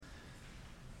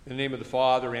In the name of the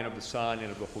Father, and of the Son, and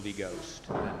of the Holy Ghost.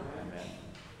 Amen.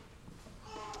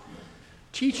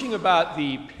 Teaching about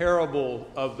the parable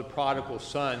of the prodigal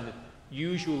son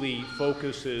usually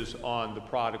focuses on the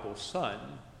prodigal son,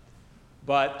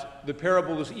 but the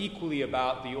parable is equally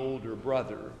about the older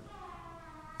brother.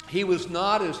 He was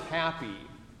not as happy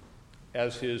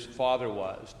as his father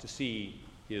was to see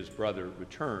his brother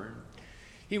return.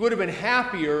 He would have been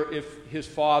happier if his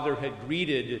father had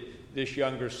greeted this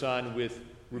younger son with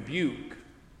rebuke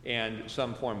and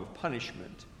some form of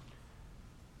punishment.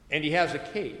 And he has a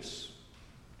case.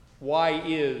 Why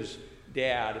is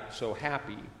Dad so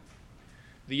happy?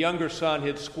 The younger son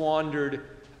had squandered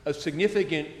a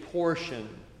significant portion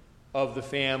of the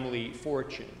family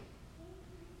fortune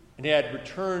and had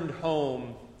returned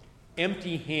home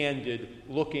empty-handed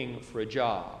looking for a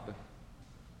job.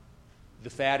 The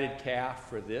fatted calf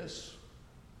for this?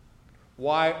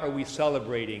 Why are we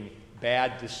celebrating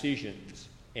bad decisions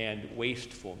and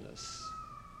wastefulness?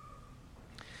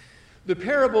 The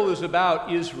parable is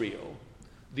about Israel.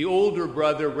 The older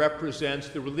brother represents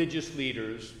the religious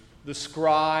leaders, the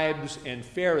scribes and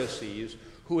Pharisees,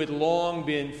 who had long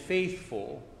been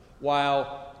faithful,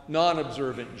 while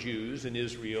non-observant Jews in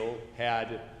Israel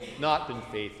had not been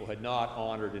faithful, had not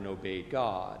honored and obeyed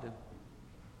God.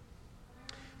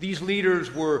 These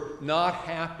leaders were not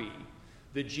happy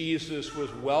that Jesus was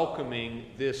welcoming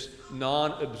this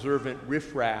non-observant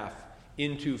riffraff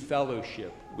into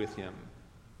fellowship with him.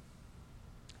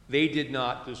 They did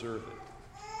not deserve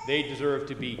it. They deserved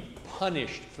to be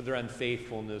punished for their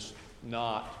unfaithfulness,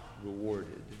 not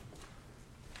rewarded.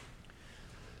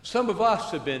 Some of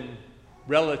us have been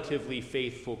relatively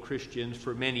faithful Christians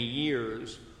for many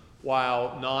years,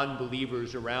 while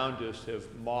non-believers around us have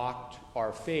mocked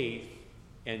our faith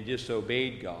and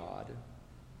disobeyed God.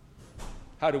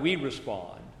 How do we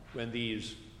respond when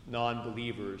these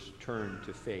non-believers turn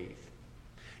to faith?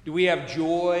 Do we have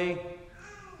joy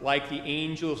like the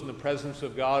angels in the presence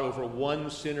of God over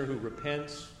one sinner who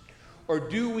repents? Or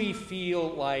do we feel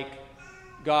like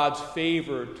God's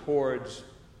favor towards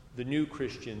the new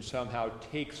Christian somehow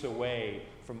takes away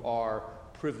from our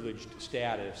privileged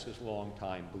status as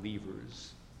longtime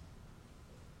believers?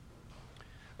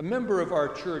 A member of our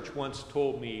church once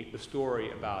told me the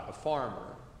story about a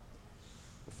farmer.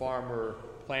 The farmer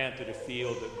planted a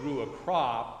field that grew a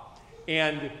crop,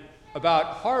 and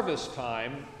about harvest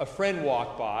time, a friend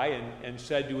walked by and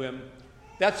said to him,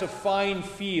 "That's a fine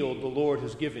field the Lord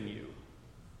has given you."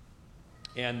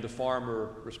 And the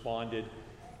farmer responded,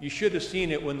 "You should have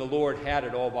seen it when the Lord had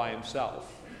it all by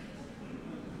himself."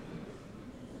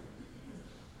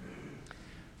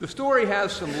 The story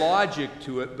has some logic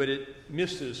to it, but it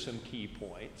misses some key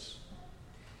points.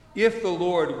 If the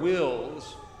Lord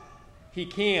wills, he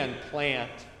can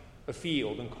plant a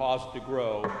field and cause it to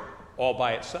grow all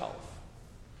by itself.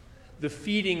 The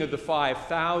feeding of the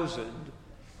 5,000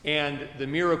 and the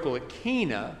miracle at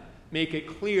Cana make it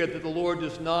clear that the Lord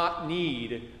does not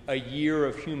need a year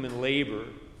of human labor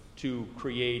to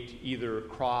create either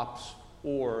crops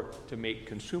or to make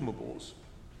consumables.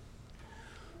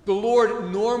 The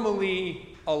Lord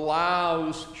normally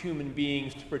allows human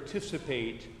beings to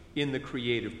participate in the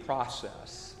creative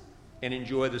process and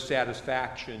enjoy the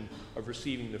satisfaction of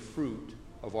receiving the fruit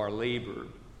of our labor.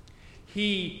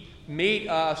 He made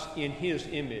us in his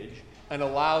image and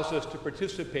allows us to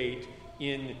participate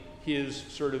in his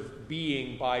sort of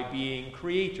being by being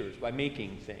creators, by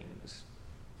making things.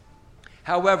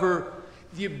 However,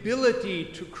 the ability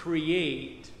to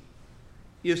create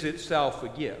is itself a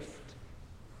gift.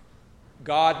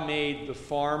 God made the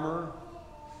farmer,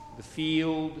 the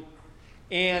field,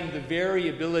 and the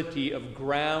variability of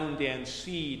ground and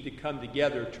seed to come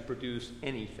together to produce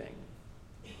anything.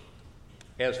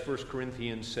 As 1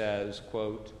 Corinthians says,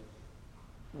 quote,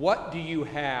 "What do you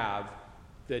have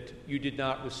that you did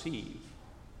not receive?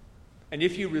 And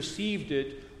if you received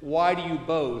it, why do you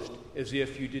boast as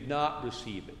if you did not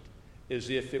receive it, as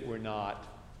if it were not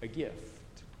a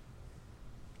gift?"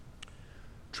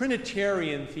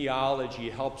 Trinitarian theology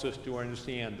helps us to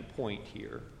understand the point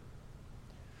here.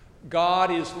 God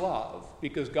is love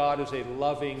because God is a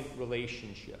loving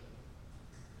relationship.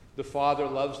 The Father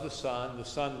loves the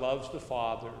Son loves the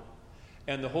Father,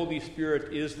 and the Holy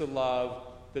Spirit is the love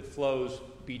that flows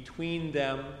between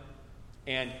them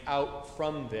and out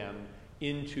from them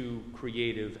into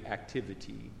creative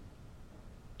activity.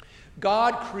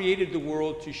 God created the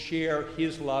world to share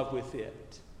his love with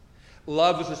it.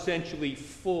 Love is essentially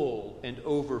full and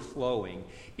overflowing.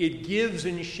 It gives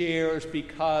and shares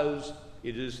because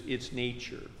it is its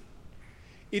nature.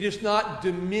 It is not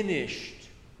diminished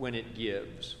when it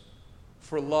gives,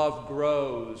 for love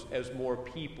grows as more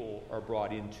people are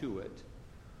brought into it.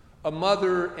 A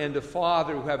mother and a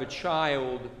father who have a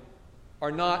child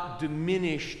are not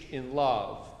diminished in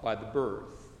love by the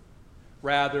birth.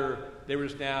 Rather, there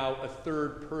is now a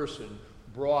third person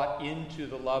brought into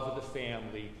the love of the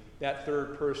family. That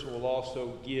third person will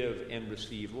also give and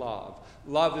receive love.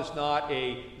 Love is not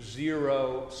a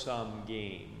zero-sum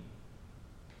game.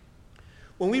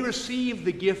 When we receive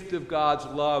the gift of God's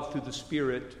love through the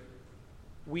Spirit,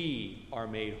 we are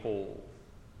made whole.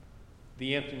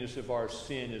 The emptiness of our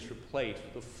sin is replaced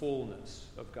with the fullness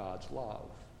of God's love.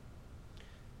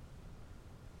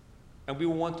 And we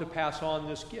will want to pass on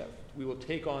this gift. We will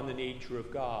take on the nature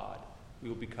of God. We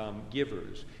will become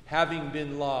givers. Having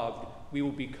been loved, we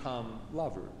will become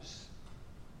lovers.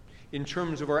 In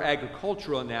terms of our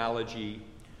agricultural analogy,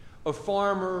 a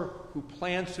farmer who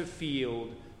plants a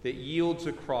field that yields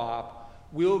a crop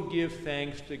will give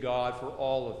thanks to God for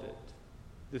all of it.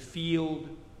 The field,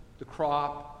 the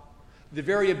crop, the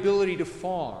very ability to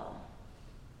farm,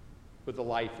 but the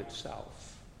life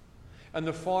itself. And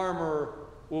the farmer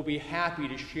will be happy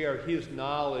to share his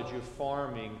knowledge of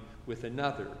farming with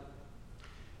another.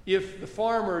 If the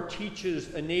farmer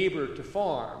teaches a neighbor to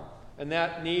farm, and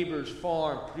that neighbor's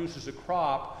farm produces a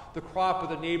crop, the crop of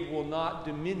the neighbor will not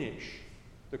diminish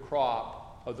the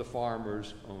crop of the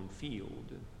farmer's own field.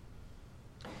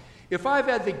 If I've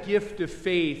had the gift of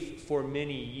faith for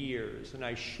many years, and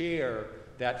I share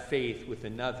that faith with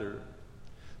another,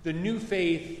 the new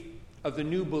faith of the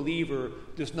new believer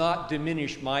does not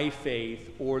diminish my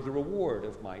faith or the reward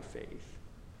of my faith.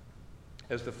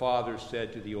 As the father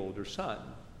said to the older son,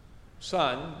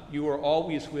 "Son, you are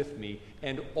always with me,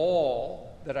 and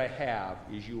all that I have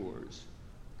is yours."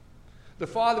 The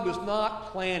father was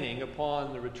not planning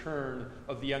upon the return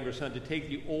of the younger son to take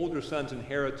the older son's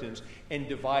inheritance and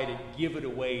divide it, give it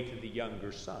away to the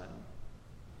younger son.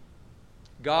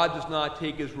 God does not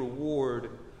take his reward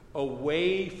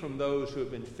away from those who have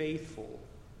been faithful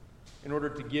in order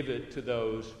to give it to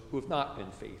those who have not been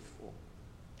faithful.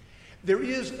 There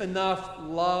is enough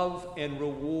love and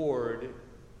reward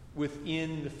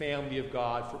within the family of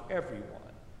God for everyone.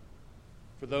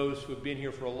 For those who have been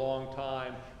here for a long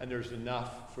time, and there's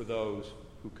enough for those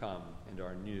who come and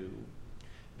are new.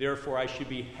 Therefore, I should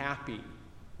be happy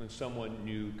when someone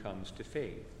new comes to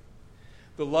faith.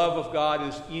 The love of God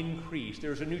is increased.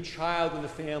 There's a new child in the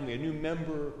family, a new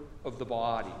member of the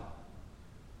body,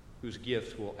 whose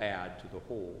gifts will add to the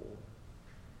whole.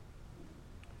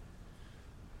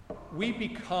 We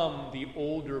become the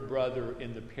older brother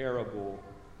in the parable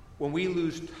when we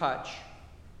lose touch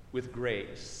with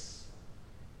grace,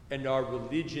 and our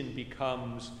religion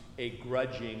becomes a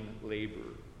grudging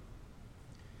labor.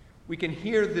 We can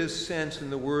hear this sense in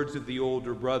the words of the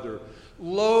older brother.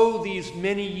 "Lo, these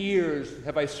many years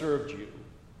have I served you,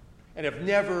 and have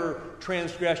never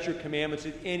transgressed your commandments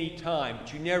at any time,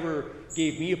 but you never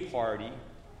gave me a party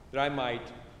that I might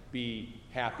be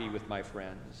happy with my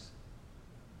friends."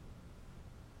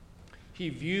 He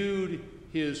viewed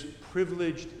his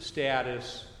privileged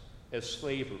status as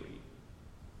slavery,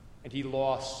 and he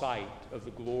lost sight of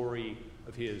the glory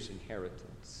of his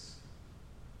inheritance.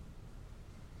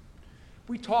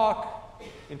 We talk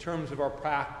in terms of our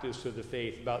practice of the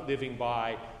faith about living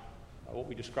by what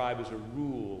we describe as a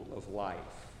rule of life.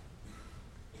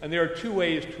 And there are two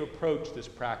ways to approach this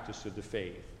practice of the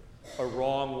faith: a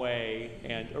wrong way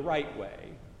and a right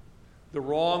way. The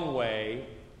wrong way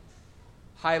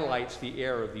highlights the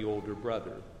error of the older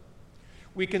brother.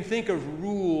 We can think of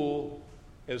rule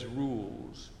as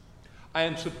rules. I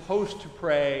am supposed to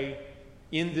pray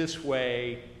in this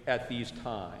way at these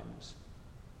times.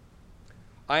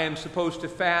 I am supposed to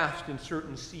fast in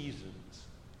certain seasons.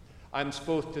 I'm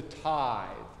supposed to tithe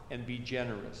and be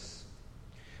generous.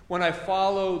 When I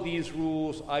follow these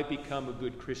rules, I become a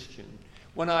good Christian.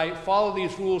 When I follow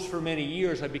these rules for many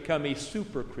years, I become a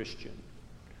super Christian,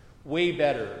 way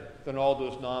better than all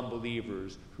those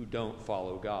non-believers who don't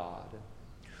follow God.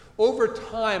 Over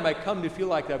time, I come to feel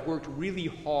like I've worked really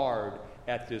hard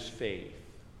at this faith,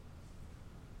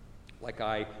 like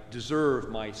I deserve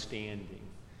my standing.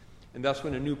 And thus,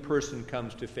 when a new person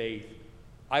comes to faith,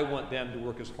 I want them to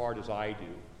work as hard as I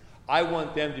do. I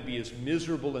want them to be as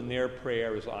miserable in their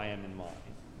prayer as I am in mine.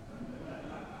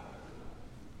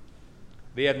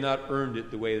 They have not earned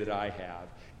it the way that I have,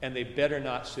 and they better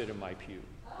not sit in my pew.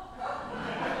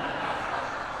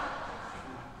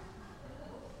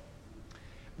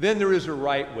 Then there is a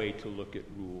right way to look at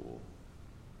rule.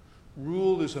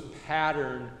 Rule is a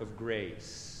pattern of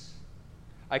grace.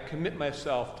 I commit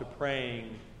myself to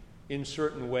praying in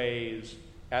certain ways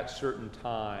at certain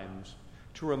times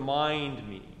to remind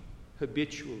me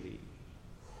habitually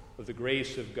of the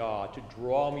grace of God to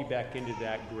draw me back into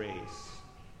that grace,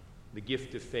 the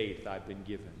gift of faith I've been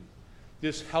given.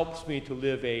 This helps me to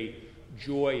live a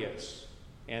joyous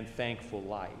and thankful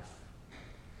life.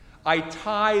 I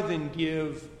tithe and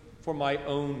give for my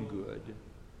own good.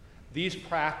 These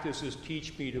practices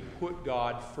teach me to put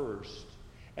God first,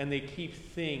 and they keep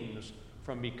things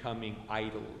from becoming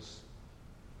idols.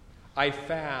 I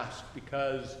fast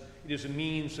because it is a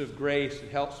means of grace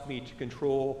that helps me to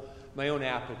control my own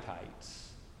appetites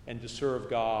and to serve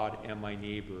God and my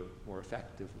neighbor more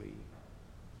effectively.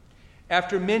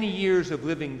 After many years of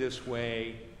living this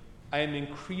way, I am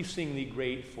increasingly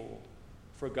grateful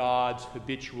for God's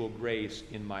habitual grace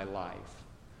in my life.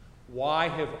 Why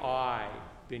have I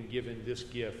been given this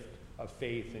gift of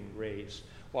faith and grace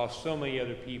while so many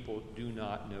other people do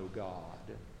not know God?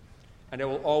 And I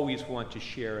will always want to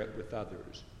share it with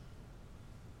others.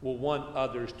 Will want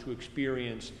others to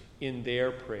experience in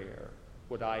their prayer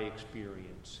what I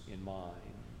experience in mine.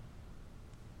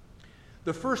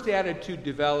 The first attitude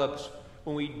develops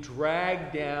when we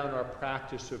drag down our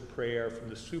practice of prayer from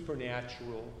the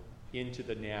supernatural into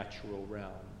the natural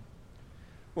realm.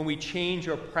 When we change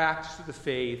our practice of the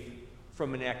faith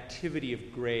from an activity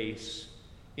of grace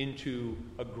into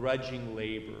a grudging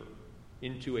labor,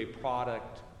 into a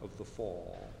product of the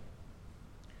fall.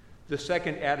 The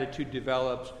second attitude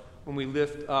develops when we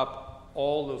lift up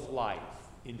all of life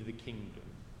into the kingdom,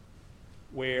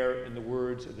 where, in the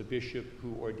words of the bishop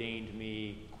who ordained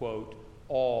me, quote,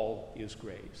 all is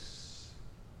grace.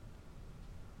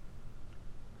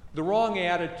 The wrong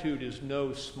attitude is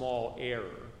no small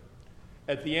error.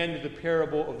 At the end of the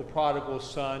parable of the prodigal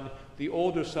son, the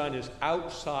older son is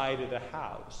outside of the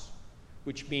house,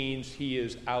 which means he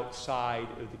is outside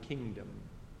of the kingdom.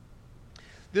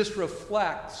 This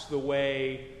reflects the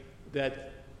way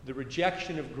that the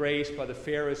rejection of grace by the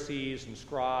Pharisees and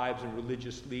scribes and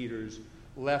religious leaders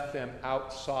left them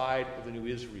outside of the new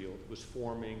Israel that was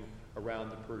forming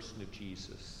around the person of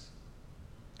Jesus.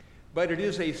 But it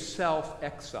is a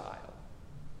self-exile.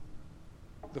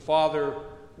 The father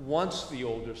wants the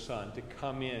older son to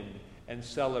come in and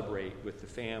celebrate with the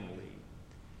family.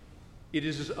 It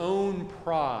is his own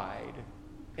pride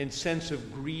and sense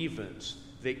of grievance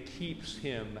that keeps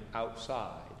him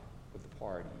outside of the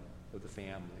party, of the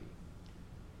family.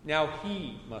 Now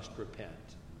he must repent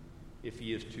if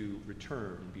he is to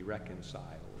return and be reconciled.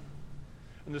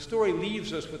 And the story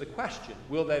leaves us with a question: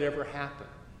 will that ever happen?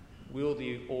 Will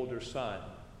the older son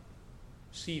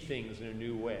see things in a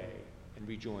new way and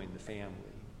rejoin the family?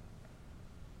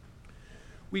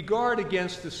 We guard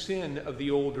against the sin of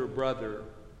the older brother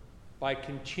by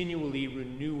continually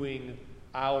renewing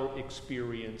our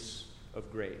experience of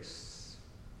grace.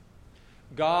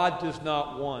 God does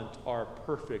not want our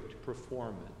perfect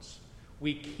performance.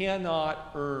 We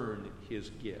cannot earn his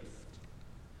gift.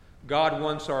 God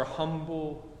wants our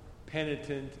humble,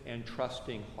 penitent, and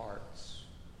trusting hearts.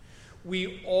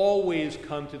 We always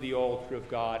come to the altar of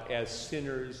God as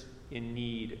sinners in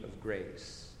need of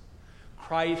grace.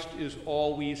 Christ is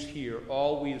always here,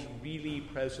 always really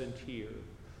present here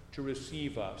to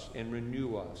receive us and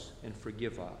renew us and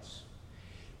forgive us.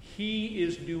 He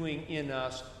is doing in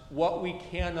us what we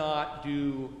cannot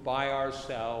do by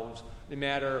ourselves, no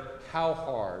matter how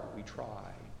hard we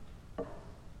try.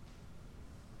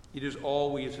 It is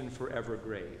always and forever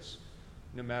grace,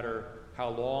 no matter how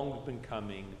long we've been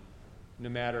coming, no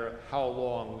matter how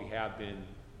long we have been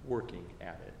working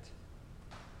at it.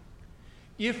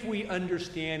 If we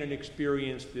understand and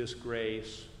experience this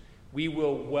grace, we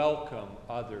will welcome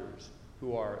others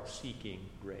who are seeking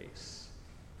grace.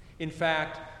 In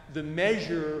fact, the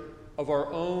measure of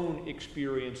our own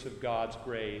experience of God's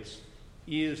grace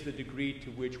is the degree to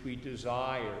which we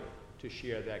desire to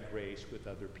share that grace with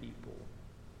other people.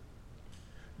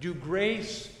 Do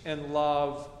grace and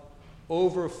love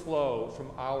overflow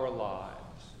from our lives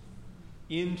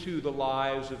into the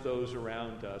lives of those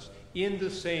around us in the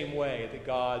same way that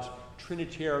God's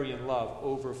Trinitarian love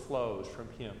overflows from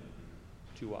him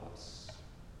to us?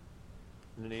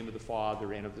 In the name of the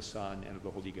Father, and of the Son, and of the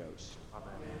Holy Ghost.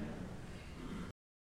 Amen.